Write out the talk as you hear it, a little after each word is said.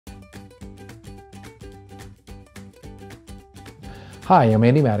Hi, I'm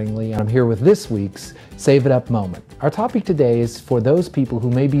Andy Mattingly, and I'm here with this week's Save It Up moment. Our topic today is for those people who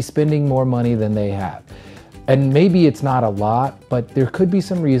may be spending more money than they have. And maybe it's not a lot, but there could be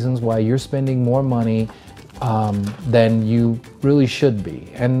some reasons why you're spending more money than you really should be.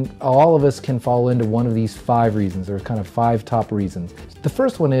 And all of us can fall into one of these 5 reasons. There's kind of 5 top reasons. The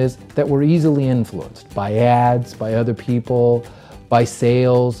first one is that we're easily influenced by ads, by other people, by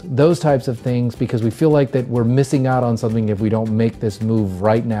sales, those types of things, because we feel like that we're missing out on something if we don't make this move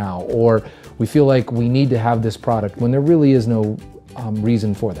right now, or we feel like we need to have this product when there really is no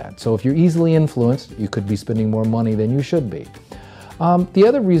reason for that. So if you're easily influenced, you could be spending more money than you should be. The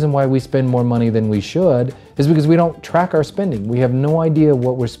other reason why we spend more money than we should is because we don't track our spending. We have no idea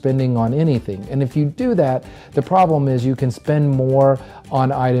what we're spending on anything. And if you do that, the problem is you can spend more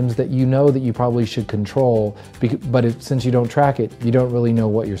on items that you know that you probably should control, but since you don't track it, you don't really know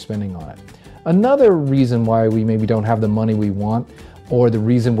what you're spending on it. Another reason why we maybe don't have the money we want, or the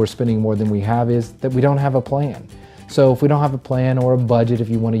reason we're spending more than we have, is that we don't have a plan. So if we don't have a plan or a budget, if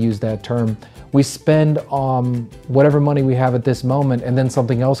you want to use that term, we spend whatever money we have at this moment, and then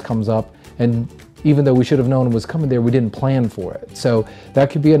something else comes up, and even though we should have known it was coming there, we didn't plan for it. So that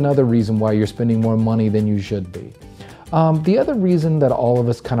could be another reason why you're spending more money than you should be. The other reason that all of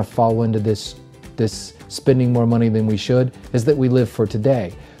us kind of fall into this spending more money than we should is that we live for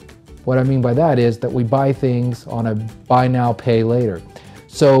today. What I mean by that is that we buy things on a buy now, pay later.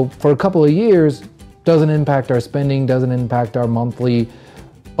 So for a couple of years, doesn't impact our spending, doesn't impact our monthly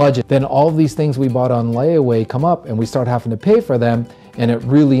budget. Then all of these things we bought on layaway come up and we start having to pay for them, and it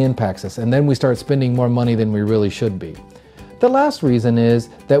really impacts us. And then we start spending more money than we really should be. The last reason is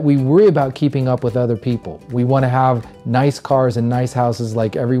that we worry about keeping up with other people. We want to have nice cars and nice houses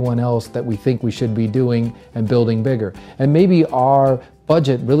like everyone else that we think we should be doing and building bigger. And maybe our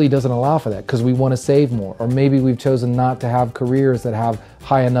budget really doesn't allow for that because we want to save more, or maybe we've chosen not to have careers that have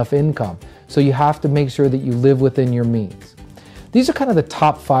high enough income. So you have to make sure that you live within your means. These are kind of the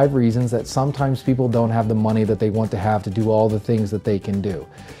top 5 reasons that sometimes people don't have the money that they want to have to do all the things that they can do.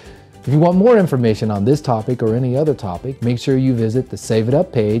 If you want more information on this topic or any other topic, make sure you visit the Save It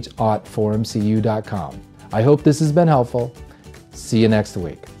Up page at forumcu.com. I hope this has been helpful. See you next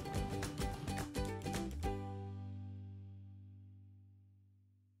week.